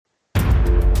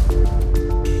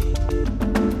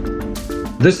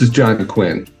This is John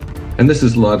Quinn, and this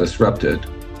is Law Disrupted.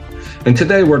 And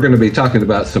today we're going to be talking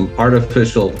about some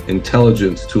artificial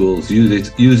intelligence tools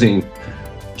using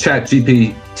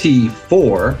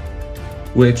ChatGPT-4,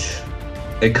 which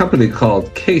a company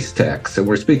called Casetext, and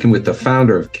we're speaking with the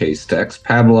founder of Casetext,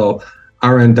 Pablo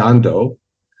Arredondo,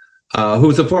 who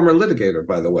was a former litigator,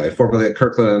 by the way, formerly at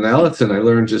Kirkland & Ellis, and I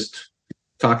learned just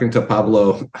talking to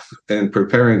Pablo and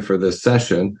preparing for this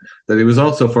session that he was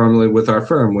also formerly with our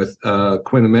firm, with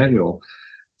Quinn Emanuel.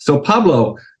 So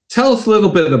Pablo, tell us a little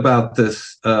bit about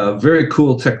this very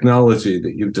cool technology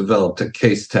that you've developed at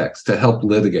Casetext to help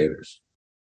litigators.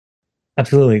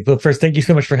 Absolutely. Well, first, thank you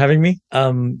so much for having me.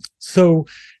 The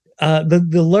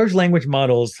large language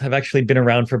models have actually been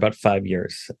around for about 5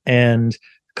 years. And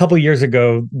a couple of years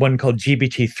ago, one called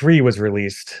GPT-3 was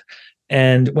released.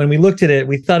 And when we looked at it,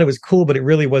 we thought it was cool, but it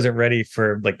really wasn't ready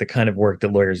for like the kind of work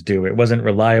that lawyers do. It wasn't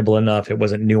reliable enough. It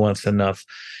wasn't nuanced enough.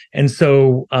 And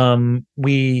so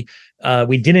we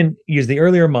didn't use the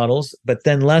earlier models. But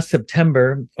then last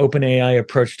September, OpenAI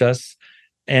approached us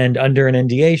and under an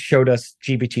NDA showed us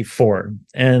GPT-4.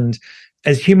 And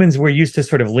as humans, we're used to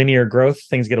sort of linear growth.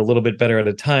 Things get a little bit better at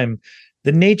a time.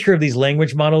 The nature of these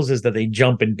language models is that they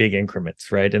jump in big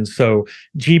increments, right? And so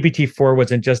GPT-4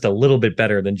 wasn't just a little bit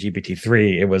better than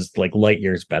GPT-3. It was like light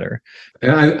years better.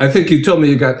 And I think you told me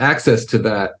you got access to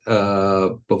that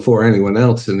before anyone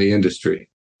else in the industry.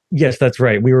 Yes, that's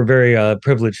right. We were very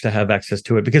privileged to have access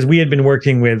to it because we had been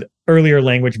working with earlier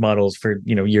language models for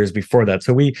years before that.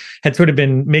 So we had sort of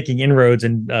been making inroads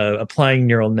and applying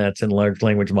neural nets and large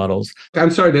language models.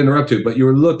 I'm sorry to interrupt you, but you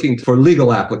were looking for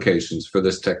legal applications for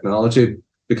this technology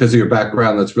because of your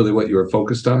background. That's really what you were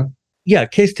focused on? Yeah,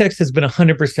 Casetext has been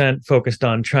 100% focused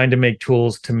on trying to make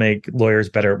tools to make lawyers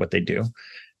better at what they do.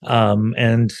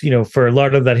 For a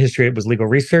lot of that history, it was legal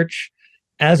research.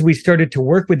 As we started to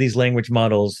work with these language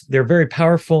models, they're very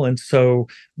powerful. And so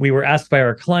we were asked by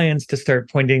our clients to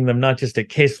start pointing them not just at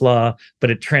case law,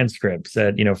 but at transcripts,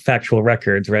 at factual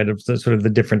records, right? Of sort of the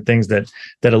different things that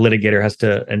a litigator has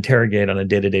to interrogate on a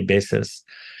day-to-day basis.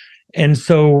 And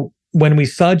so when we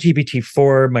saw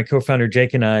GPT-4, my co-founder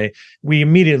Jake and I, we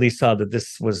immediately saw that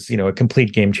this was, a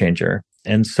complete game changer.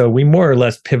 And so we more or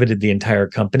less pivoted the entire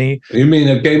company. You mean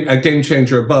a game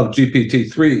changer above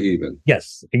GPT-3 even?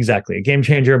 Yes, exactly. A game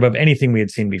changer above anything we had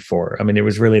seen before. I mean, it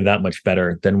was really that much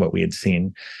better than what we had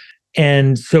seen.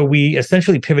 And so we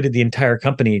essentially pivoted the entire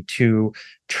company to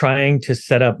trying to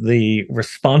set up the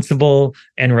responsible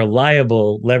and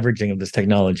reliable leveraging of this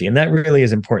technology. And that really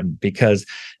is important because,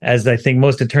 as I think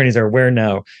most attorneys are aware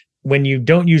now, when you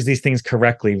don't use these things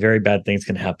correctly, very bad things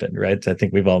can happen, right? I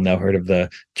think we've all now heard of the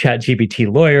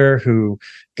ChatGPT lawyer who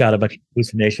got a bunch of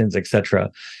hallucinations, et cetera.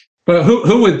 But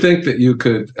who would think that you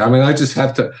could? I mean,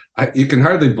 you can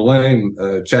hardly blame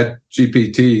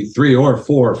ChatGPT 3 or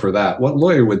 4 for that. What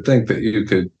lawyer would think that you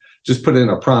could just put in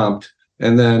a prompt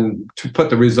and then to put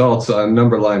the results on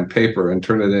number line paper and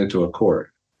turn it into a court?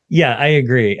 Yeah, I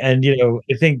agree. And, I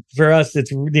think for us, it's,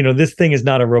 this thing is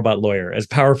not a robot lawyer. As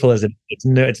powerful as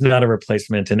it's not a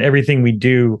replacement. And everything we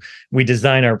do, we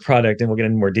design our product, and we'll get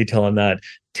into more detail on that,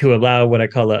 to allow what I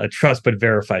call a trust but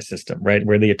verify system, right?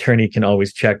 Where the attorney can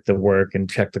always check the work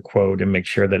and check the quote and make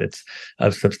sure that it's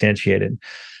substantiated.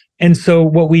 And so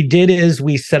what we did is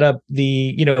we set up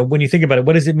when you think about it,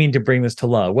 what does it mean to bring this to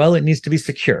law? Well, it needs to be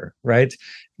secure, right?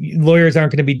 Lawyers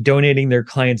aren't going to be donating their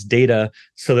clients' data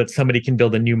so that somebody can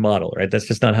build a new model, right? That's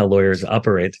just not how lawyers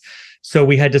operate. So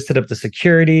we had to set up the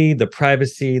security, the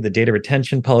privacy, the data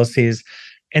retention policies.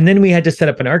 And then we had to set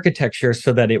up an architecture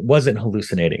so that it wasn't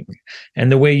hallucinating.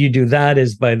 And the way you do that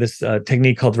is by this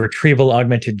technique called retrieval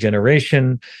augmented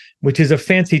generation, which is a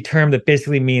fancy term that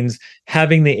basically means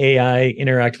having the AI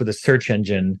interact with a search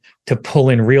engine to pull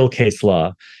in real case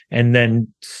law and then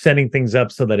setting things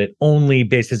up so that it only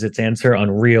bases its answer on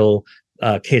real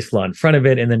case law in front of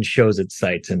it and then shows its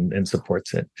sites and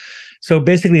supports it. So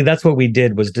basically that's what we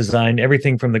did, was design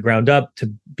everything from the ground up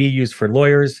to be used for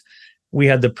lawyers. We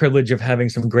had the privilege of having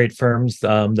some great firms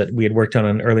that we had worked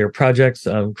on earlier projects,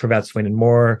 Cravath, Swaine &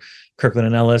 Moore,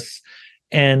 Kirkland & Ellis.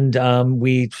 And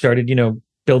we started,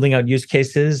 building out use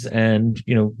cases and,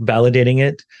 validating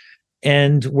it.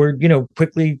 And we're,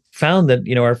 quickly found that,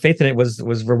 our faith in it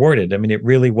was rewarded. I mean, it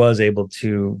really was able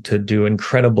to do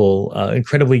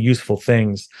incredibly useful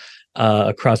things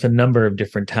across a number of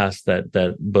different tasks that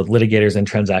both litigators and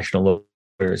transactional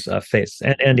lawyers face,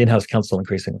 and in-house counsel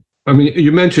increasingly. I mean,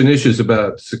 you mentioned issues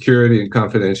about security and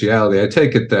confidentiality. I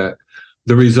take it that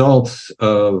the results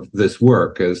of this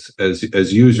work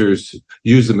as users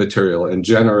use the material and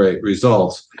generate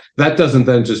results, that doesn't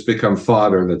then just become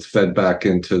fodder that's fed back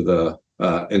into the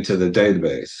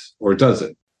database, or does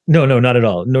it? No, no, not at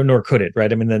all. No, nor could it,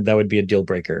 right? I mean, then that would be a deal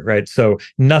breaker, right? So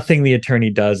nothing the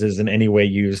attorney does is in any way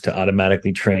used to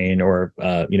automatically train or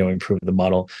improve the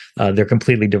model. They're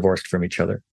completely divorced from each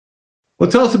other. Well,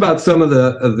 tell us about some of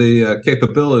the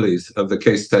capabilities of the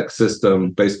case text system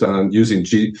based on using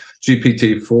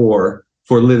GPT-4 for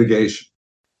litigation.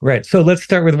 Right. So let's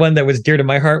start with one that was dear to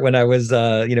my heart when I was,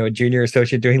 a junior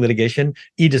associate doing litigation,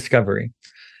 e-discovery.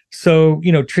 So,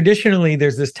 traditionally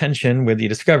there's this tension with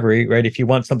e-discovery, right? If you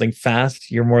want something fast,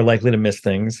 you're more likely to miss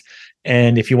things.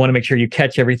 And if you want to make sure you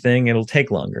catch everything, it'll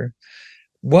take longer.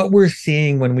 What we're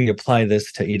seeing when we apply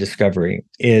this to e-discovery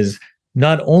is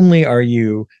not only are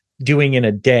you doing in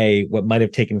a day what might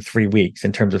have taken 3 weeks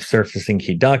in terms of surfacing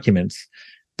key documents,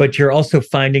 but you're also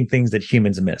finding things that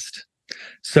humans missed.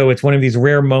 So it's one of these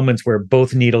rare moments where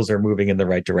both needles are moving in the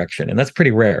right direction. And that's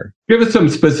pretty rare. Give us some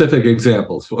specific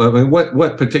examples. I mean,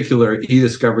 what particular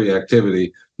e-discovery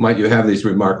activity might you have these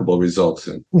remarkable results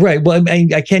in? Right. Well,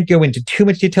 I can't go into too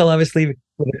much detail, obviously,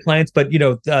 with the clients, but,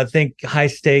 think high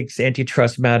stakes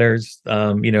antitrust matters,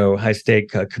 high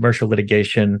stake commercial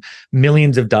litigation,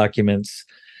 millions of documents.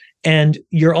 And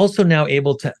you're also now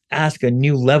able to ask a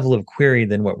new level of query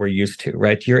than what we're used to,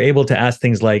 right? You're able to ask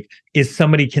things like, is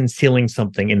somebody concealing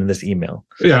something in this email?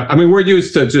 Yeah, I mean, we're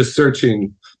used to just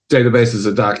searching databases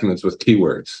of documents with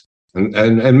keywords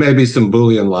and maybe some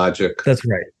Boolean logic. That's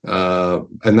right.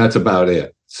 And that's about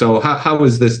it. So how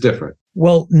is this different?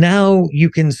 Well, now you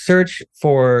can search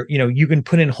for, you can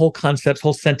put in whole concepts,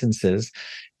 whole sentences,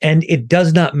 and it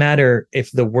does not matter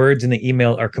if the words in the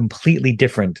email are completely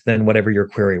different than whatever your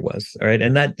query was. All right.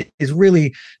 And that is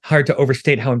really hard to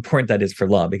overstate how important that is for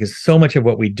law, because so much of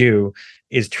what we do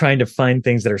is trying to find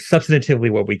things that are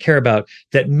substantively what we care about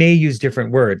that may use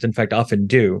different words, in fact, often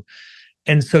do.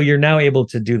 And so you're now able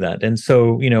to do that. And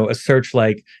so, a search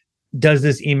like, does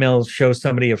this email show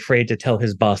somebody afraid to tell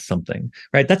his boss something,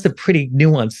 right? That's a pretty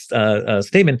nuanced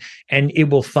statement. And it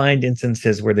will find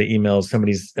instances where the email,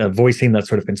 somebody's voicing that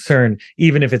sort of concern,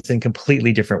 even if it's in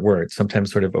completely different words,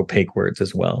 sometimes sort of opaque words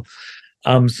as well.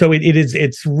 So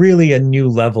it's really a new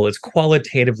level. It's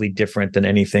qualitatively different than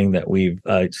anything that we've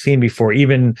seen before,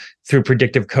 even through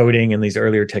predictive coding and these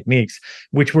earlier techniques,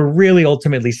 which were really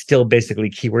ultimately still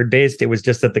basically keyword based. It was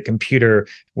just that the computer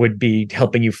would be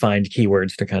helping you find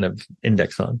keywords to kind of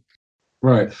index on.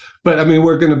 Right. But I mean,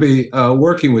 we're going to be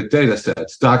working with data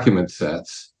sets, document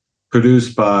sets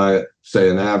produced by, say,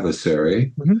 an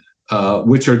adversary,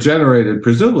 which are generated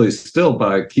presumably still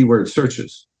by keyword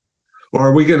searches. Or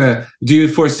are we do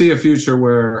you foresee a future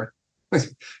where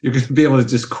you're going to be able to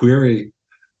just query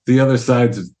the other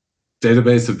side's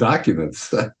database of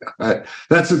documents?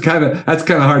 That's kind of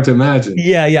hard to imagine.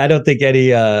 Yeah. I don't think any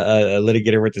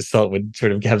litigator worth his salt would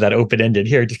sort of have that open-ended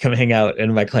here, just come hang out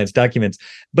in my client's documents.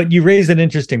 But you raise an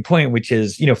interesting point, which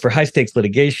is, for high stakes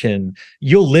litigation,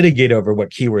 you'll litigate over what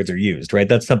keywords are used, right?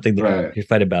 That's something that you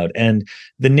fight about. And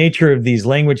the nature of these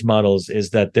language models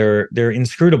is that they're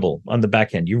inscrutable on the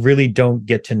back end. You really don't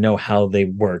get to know how they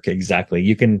work exactly.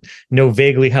 You can know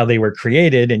vaguely how they were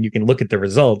created, and you can look at the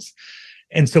results.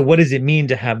 And so what does it mean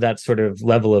to have that sort of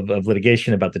level of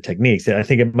litigation about the techniques? And I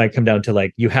think it might come down to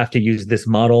like, you have to use this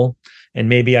model, and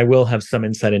maybe I will have some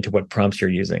insight into what prompts you're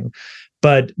using.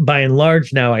 But by and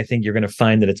large now, I think you're going to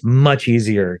find that it's much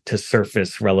easier to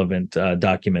surface relevant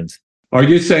documents. Are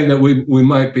you saying that we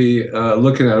might be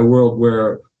looking at a world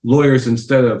where lawyers,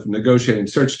 instead of negotiating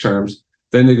search terms,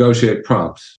 they negotiate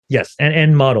prompts? Yes,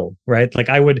 and model, right? Like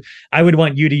I would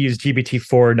want you to use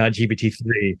GPT-4, not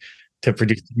GPT-3. To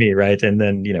produce me, right? And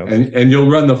then, and you'll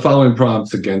run the following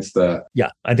prompts against that.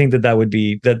 Yeah, I think that would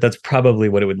be that's probably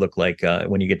what it would look like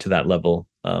when you get to that level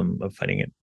of fighting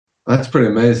it. That's pretty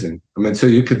amazing. I mean, so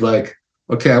you could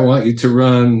okay, I want you to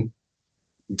run,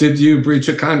 did you breach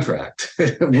a contract?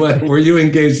 What were you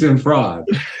engaged in fraud?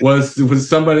 Was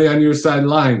somebody on your side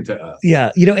lying to us? Yeah,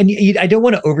 and I don't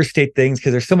want to overstate things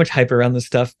because there's so much hype around this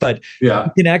stuff, but you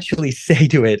can actually say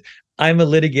to it, I'm a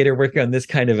litigator working on this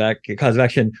kind of cause of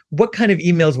action. What kind of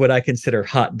emails would I consider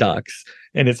hot docs?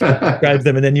 And it describes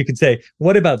them. And then you can say,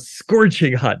 what about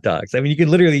scorching hot docs? I mean, you can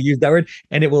literally use that word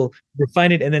and it will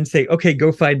refine it and then say, okay,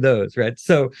 go find those. Right.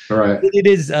 So it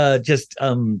is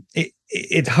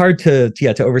it's hard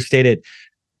to overstate it.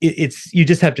 It's you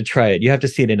just have to try it. You have to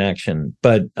see it in action.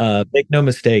 But make no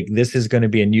mistake, this is going to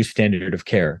be a new standard of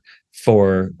care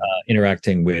for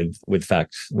interacting with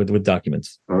facts, with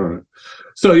documents. All right.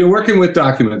 So you're working with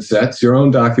document sets, your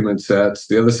own document sets,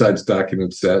 the other side's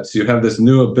document sets. You have this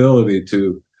new ability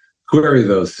to query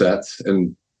those sets,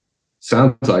 and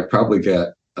sounds like probably get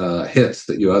hits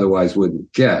that you otherwise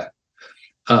wouldn't get.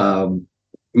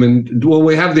 I mean, well,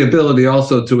 we have the ability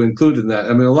also to include in that.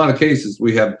 I mean, a lot of cases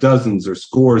we have dozens or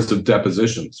scores of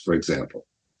depositions, for example.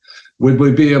 Would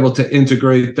we be able to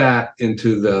integrate that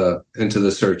into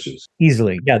the searches?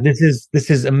 Easily. Yeah, this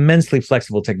is immensely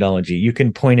flexible technology. You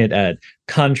can point it at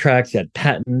contracts, at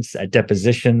patents, at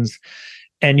depositions.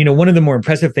 And one of the more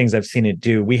impressive things I've seen it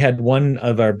do, we had one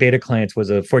of our beta clients was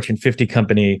a Fortune 50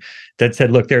 company that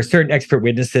said, look, there are certain expert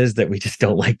witnesses that we just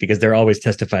don't like because they're always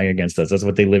testifying against us. That's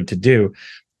what they live to do.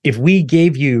 If we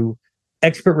gave you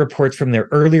expert reports from their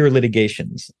earlier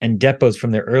litigations and depots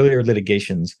from their earlier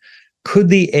litigations, could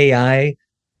the AI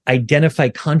identify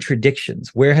contradictions?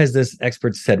 Where has this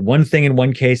expert said one thing in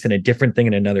one case and a different thing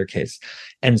in another case,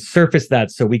 and surface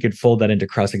that so we could fold that into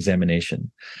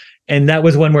cross-examination? And that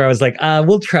was one where I was like,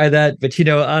 we'll try that. But,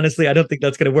 honestly, I don't think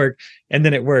that's going to work. And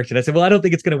then it worked. And I said, well, I don't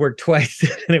think it's going to work twice.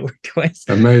 And it worked twice.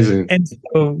 Amazing. And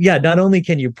so, yeah, not only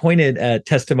can you point it at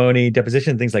testimony,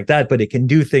 deposition, things like that, but it can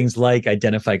do things like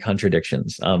identify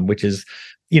contradictions, which is,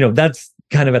 that's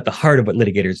kind of at the heart of what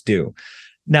litigators do.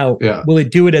 Now, Will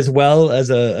it do it as well as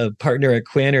a partner at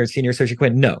Quinn or a senior associate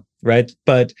Quinn? No, right?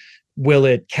 But will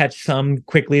it catch some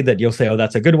quickly that you'll say, oh,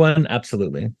 that's a good one?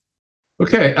 Absolutely.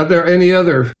 Okay. Are there any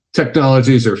other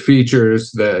technologies or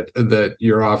features that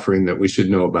you're offering that we should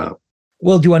know about?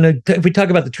 Well, do you want to, if we talk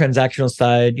about the transactional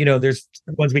side, there's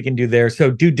ones we can do there. So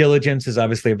due diligence is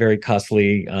obviously a very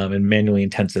costly and manually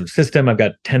intensive system. I've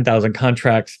got 10,000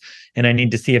 contracts and I need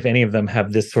to see if any of them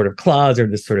have this sort of clause or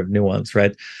this sort of nuance,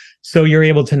 right? So you're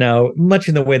able to now, much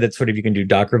in the way that sort of you can do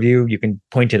doc review, you can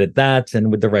point it at that, and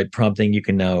with the right prompting, you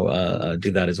can now do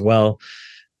that as well.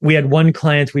 We had one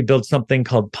client, we built something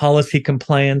called policy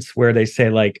compliance, where they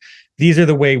say, like, these are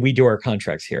the way we do our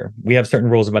contracts here. We have certain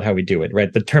rules about how we do it,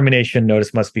 right? The termination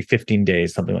notice must be 15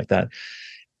 days, something like that.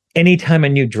 Anytime a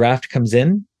new draft comes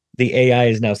in, the AI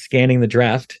is now scanning the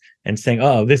draft and saying,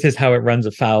 oh, this is how it runs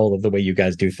afoul of the way you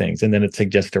guys do things. And then it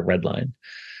suggests a red line.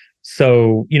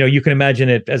 So, you can imagine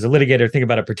it as a litigator, think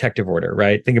about a protective order,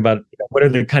 right? Think about what are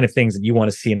the kind of things that you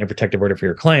want to see in a protective order for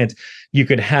your client. You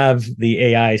could have the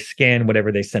AI scan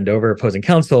whatever they send over opposing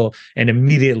counsel and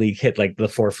immediately hit like the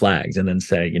 4 flags and then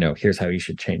say, here's how you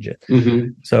should change it. Mm-hmm.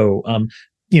 So,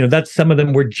 that's some of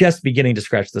them. We're just beginning to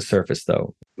scratch the surface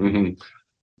though. Mm-hmm.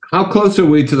 How close are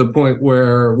we to the point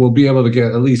where we'll be able to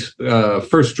get at least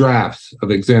first drafts of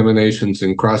examinations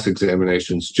and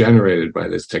cross-examinations generated by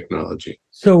this technology?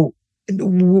 So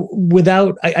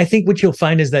I think what you'll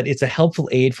find is that it's a helpful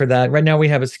aid for that. Right now we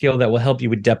have a skill that will help you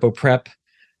with depot prep.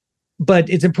 But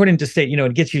it's important to state,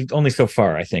 it gets you only so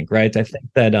far, I think, right? I think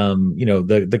that,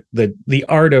 the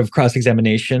art of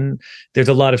cross-examination, there's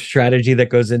a lot of strategy that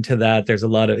goes into that. There's a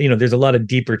lot of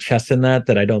deeper chess in that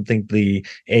I don't think the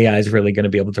AI is really going to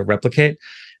be able to replicate.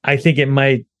 I think it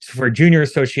might, for junior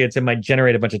associates, it might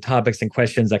generate a bunch of topics and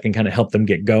questions that can kind of help them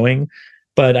get going.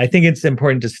 But I think it's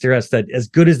important to stress that as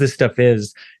good as this stuff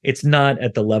is, it's not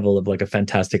at the level of like a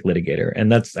fantastic litigator.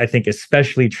 And that's, I think,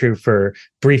 especially true for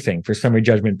briefing, for summary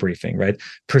judgment briefing, right?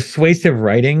 Persuasive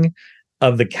writing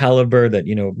of the caliber that,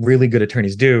 really good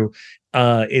attorneys do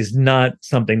is not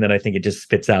something that I think it just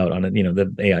spits out on it,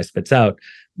 the AI spits out.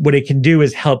 What it can do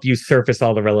is help you surface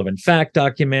all the relevant fact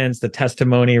documents, the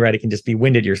testimony, right? It can just be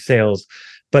wind at your sails.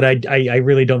 But I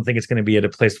really don't think it's going to be at a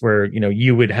place where,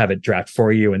 you would have it draft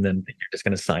for you and then you're just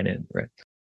going to sign in, right?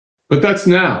 But that's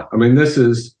now. I mean, this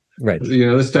is, right.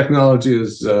 This technology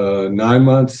is 9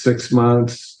 months, 6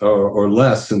 months or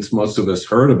less since most of us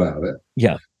heard about it.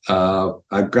 Yeah.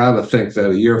 I've got to think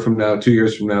that a year from now, 2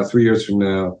 years from now, 3 years from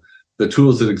now, the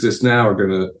tools that exist now are going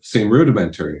to seem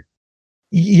rudimentary.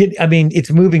 I mean, it's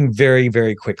moving very,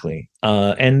 very quickly.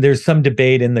 And there's some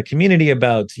debate in the community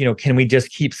about, can we just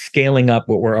keep scaling up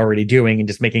what we're already doing and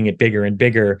just making it bigger and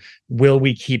bigger? Will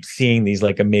we keep seeing these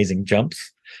like amazing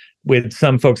jumps? With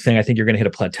some folks saying, I think you're going to hit a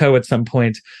plateau at some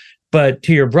point. But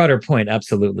to your broader point,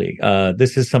 absolutely.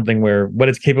 This is something where what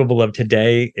it's capable of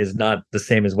today is not the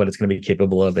same as what it's going to be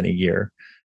capable of in a year.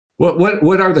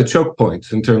 What are the choke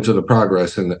points in terms of the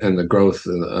progress and the growth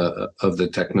of the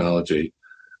technology?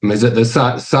 I mean, is it the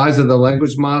size of the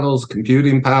language models,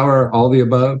 computing power, all the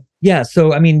above? Yeah.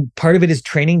 So, I mean, part of it is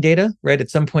training data, right?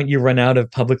 At some point, you run out of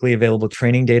publicly available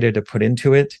training data to put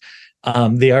into it.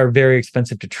 They are very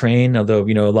expensive to train, although,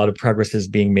 a lot of progress is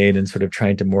being made in sort of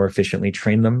trying to more efficiently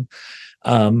train them.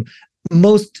 I'd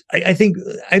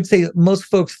say most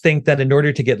folks think that in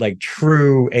order to get like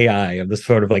true AI of the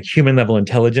sort of like human level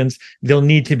intelligence, there'll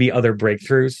need to be other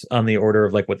breakthroughs on the order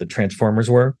of like what the transformers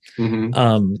were. Mm-hmm.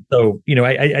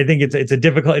 I think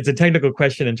it's a technical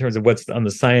question in terms of what's on the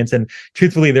science. And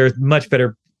truthfully, there's much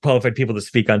better qualified people to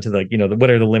speak onto what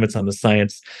are the limits on the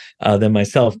science than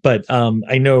myself. But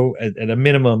I know at a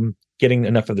minimum, getting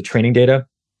enough of the training data,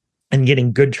 and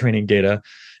getting good training data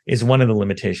is one of the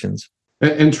limitations.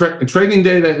 And training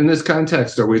data in this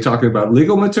context, are we talking about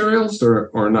legal materials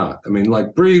or not? I mean,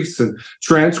 like briefs and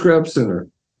transcripts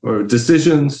or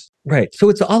decisions? Right. So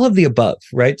it's all of the above,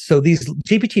 right? So these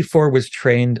GPT-4 was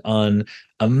trained on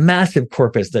a massive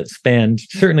corpus that spanned,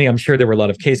 certainly I'm sure there were a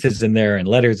lot of cases in there and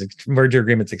letters, merger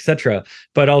agreements, etc.,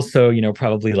 but also,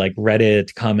 probably like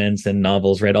Reddit comments and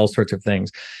novels, right? All sorts of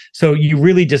things. So you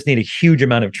really just need a huge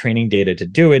amount of training data to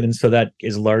do it. And so that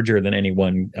is larger than any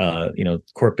one,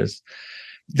 corpus.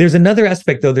 There's another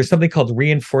aspect, though. There's something called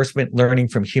reinforcement learning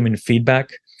from human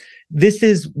feedback. This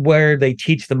is where they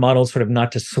teach the model sort of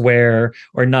not to swear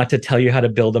or not to tell you how to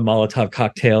build a Molotov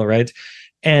cocktail, right?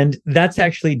 And that's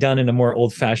actually done in a more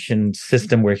old-fashioned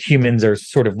system where humans are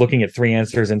sort of looking at three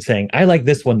answers and saying, I like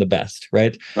this one the best,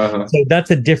 right? Uh-huh. So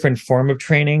that's a different form of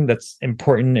training that's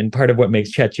important. And part of what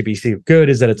makes ChatGPT good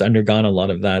is that it's undergone a lot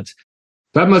of that.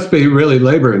 That must be really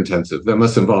labor intensive. That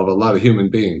must involve a lot of human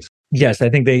beings. Yes, I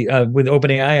think they, with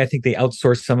OpenAI, I think they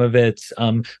outsourced some of it.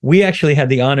 We actually had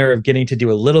the honor of getting to do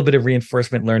a little bit of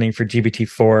reinforcement learning for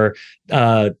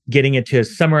GPT-4, getting it to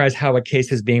summarize how a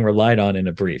case is being relied on in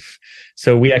a brief.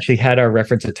 So we actually had our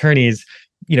reference attorneys,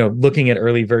 looking at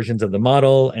early versions of the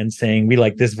model and saying, we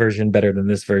like this version better than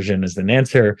this version as an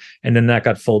answer. And then that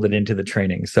got folded into the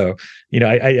training. So,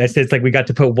 I said it's like we got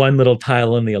to put one little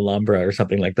tile in the Alhambra or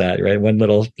something like that, right? One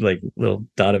little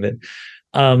dot of it.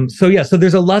 So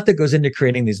there's a lot that goes into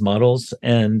creating these models,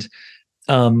 and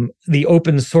the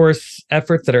open source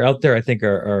efforts that are out there, I think,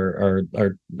 are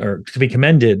to be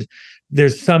commended.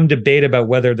 There's some debate about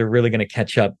whether they're really going to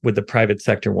catch up with the private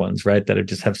sector ones, right? That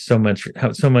just have so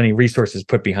many resources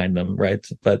put behind them, right?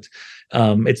 But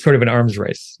it's sort of an arms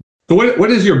race. So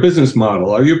what is your business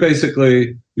model? Are you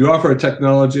you offer a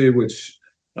technology which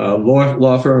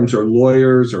law firms or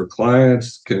lawyers or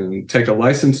clients can take a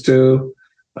license to?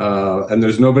 And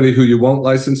there's nobody who you won't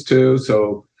license to.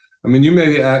 So, I mean,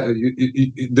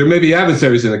 there may be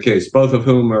adversaries in the case, both of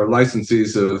whom are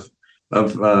licensees of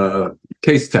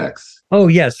case text. Oh,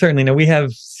 yeah, certainly. No, we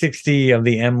have 60 of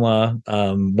the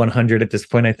AmLaw 100 at this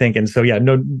point, I think. And so,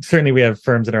 certainly we have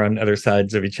firms that are on other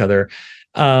sides of each other.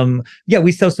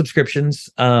 We sell subscriptions,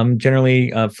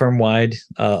 generally firm-wide,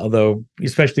 although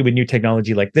especially with new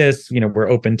technology like this, we're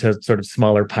open to sort of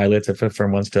smaller pilots if a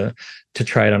firm wants to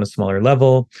try it on a smaller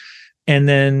level. And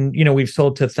then, we've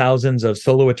sold to thousands of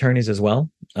solo attorneys as well.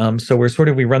 So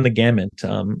we run the gamut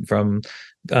from,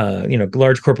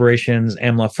 large corporations,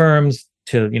 AmLaw firms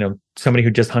to, somebody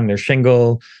who just hung their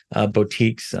shingle,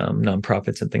 boutiques,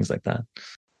 nonprofits and things like that.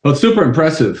 Well, it's super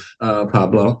impressive,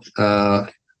 Pablo.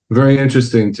 Very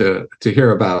interesting to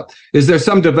hear about. Is there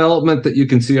some development that you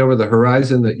can see over the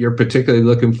horizon that you're particularly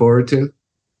looking forward to,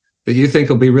 that you think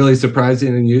will be really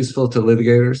surprising and useful to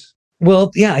litigators?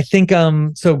 Well, yeah, I think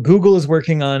so. Google is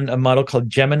working on a model called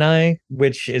Gemini,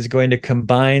 which is going to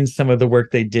combine some of the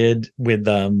work they did with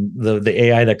the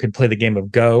AI that could play the game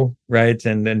of Go, right,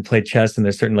 and play chess. And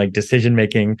there's certain decision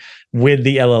making with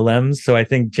the LLMs. So I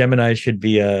think Gemini should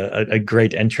be a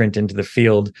great entrant into the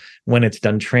field when it's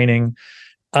done training.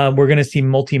 We're going to see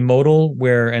multimodal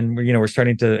we're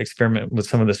starting to experiment with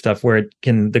some of the stuff where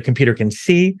the computer can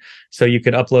see. So you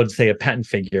could upload, say, a patent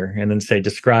figure and then say,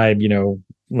 describe,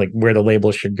 where the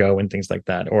label should go and things like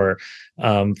that. Or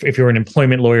if you're an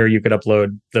employment lawyer, you could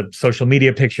upload the social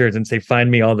media pictures and say,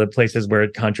 find me all the places where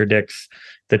it contradicts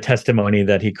the testimony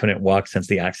that he couldn't walk since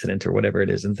the accident or whatever it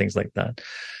is and things like that.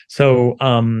 So,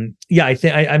 I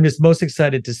think I'm just most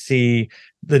excited to see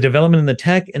the development in the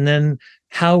tech and then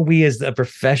how we as a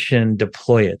profession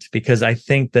deploy it, because I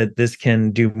think that this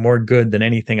can do more good than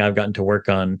anything I've gotten to work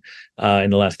on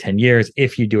in the last 10 years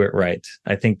if you do it right.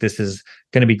 I think this is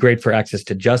going to be great for access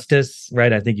to justice,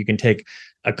 right? I think you can take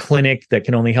a clinic that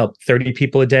can only help 30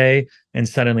 people a day and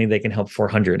suddenly they can help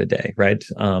 400 a day, right?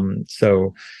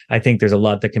 So I think there's a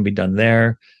lot that can be done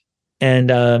there. And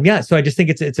so I just think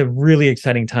it's a really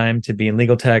exciting time to be in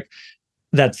legal tech.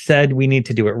 That said, we need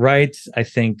to do it right. I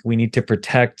think we need to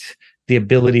protect the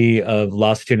ability of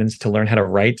law students to learn how to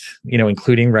write,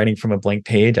 including writing from a blank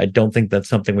page. I don't think that's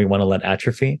something we want to let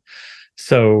atrophy.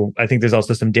 So I think there's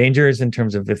also some dangers in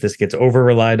terms of if this gets over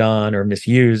relied on or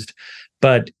misused.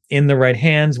 But in the right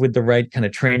hands with the right kind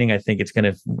of training, I think it's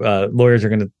going to, lawyers are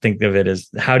going to think of it as,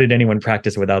 how did anyone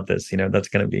practice without this? That's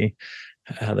going to be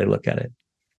how they look at it.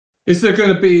 Is there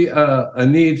going to be a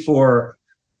need for,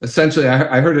 essentially,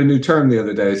 I heard a new term the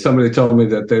other day. Somebody told me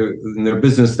that in their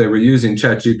business, they were using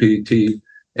ChatGPT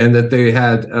and that they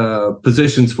had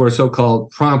positions for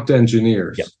so-called prompt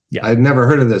engineers. Yeah. I'd never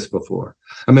heard of this before.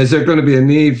 I mean, is there going to be a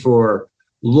need for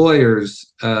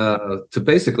lawyers to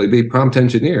basically be prompt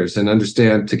engineers and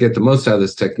understand, to get the most out of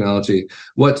this technology,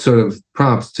 what sort of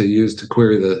prompts to use to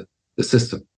query the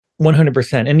system.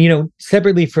 100%. And,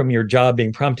 separately from your job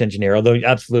being prompt engineer, although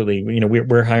absolutely,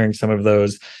 we're hiring some of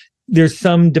those. There's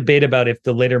some debate about if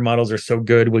the later models are so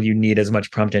good, will you need as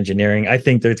much prompt engineering? I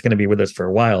think that it's going to be with us for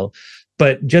a while.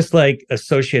 But just like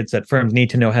associates at firms need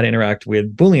to know how to interact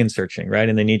with Boolean searching, right?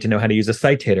 And they need to know how to use a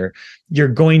citator. You're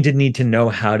going to need to know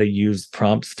how to use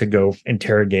prompts to go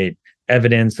interrogate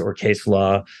evidence or case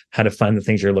law, how to find the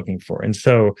things you're looking for. And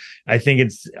so I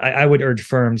think I would urge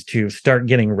firms to start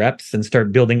getting reps and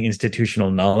start building institutional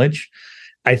knowledge.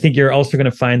 I think you're also going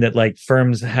to find that like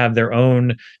firms have their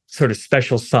own sort of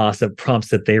special sauce of prompts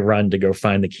that they run to go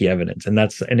find the key evidence. And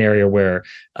that's an area where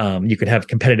you could have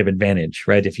competitive advantage,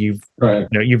 right? If you've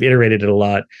iterated it a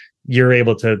lot, you're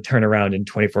able to turn around in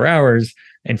 24 hours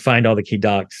and find all the key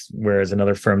docs, whereas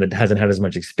another firm that hasn't had as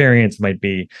much experience might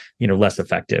be, less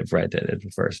effective, right, at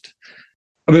first.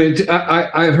 I mean,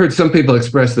 I've heard some people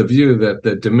express the view that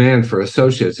the demand for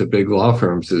associates at big law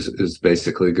firms is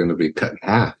basically going to be cut in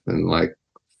half in like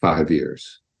 5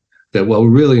 years. That what we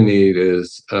really need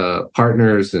is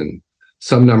partners and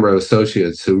some number of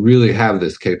associates who really have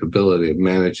this capability of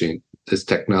managing this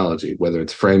technology, whether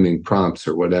it's framing prompts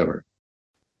or whatever.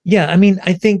 Yeah, I mean,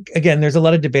 I think, again, there's a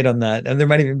lot of debate on that. And there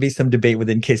might even be some debate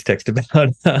within Casetext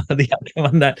about the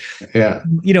outcome on that. Yeah.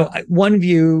 One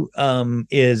view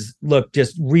is, look,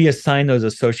 just reassign those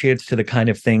associates to the kind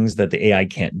of things that the AI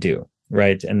can't do,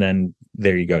 right? And then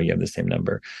there you go, you have the same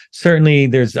number. Certainly,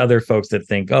 there's other folks that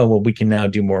think, oh, well, we can now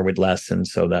do more with less, and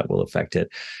so that will affect it.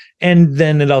 And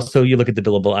then it also, you look at the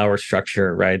billable hour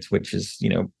structure, right? Which is,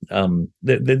 the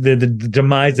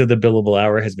demise of the billable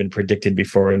hour has been predicted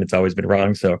before, and it's always been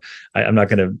wrong. So I'm not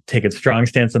going to take a strong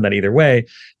stance on that either way.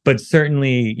 But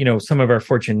certainly, some of our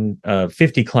Fortune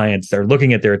 50 clients are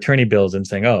looking at their attorney bills and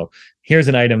saying, oh, here's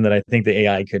an item that I think the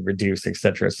AI could reduce, et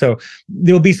cetera. So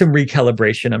there'll be some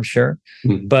recalibration, I'm sure.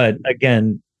 Mm-hmm. But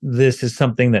again, this is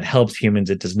something that helps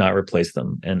humans. It does not replace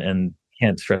them, and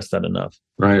can't stress that enough.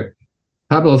 Right.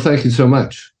 Pablo, thank you so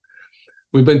much.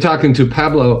 We've been talking to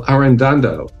Pablo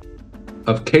Arredondo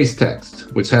of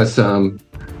Casetext, which has some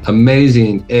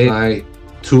amazing AI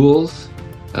tools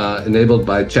enabled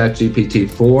by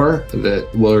ChatGPT-4 that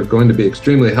are going to be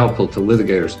extremely helpful to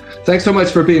litigators. Thanks so much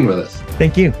for being with us.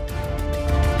 Thank you.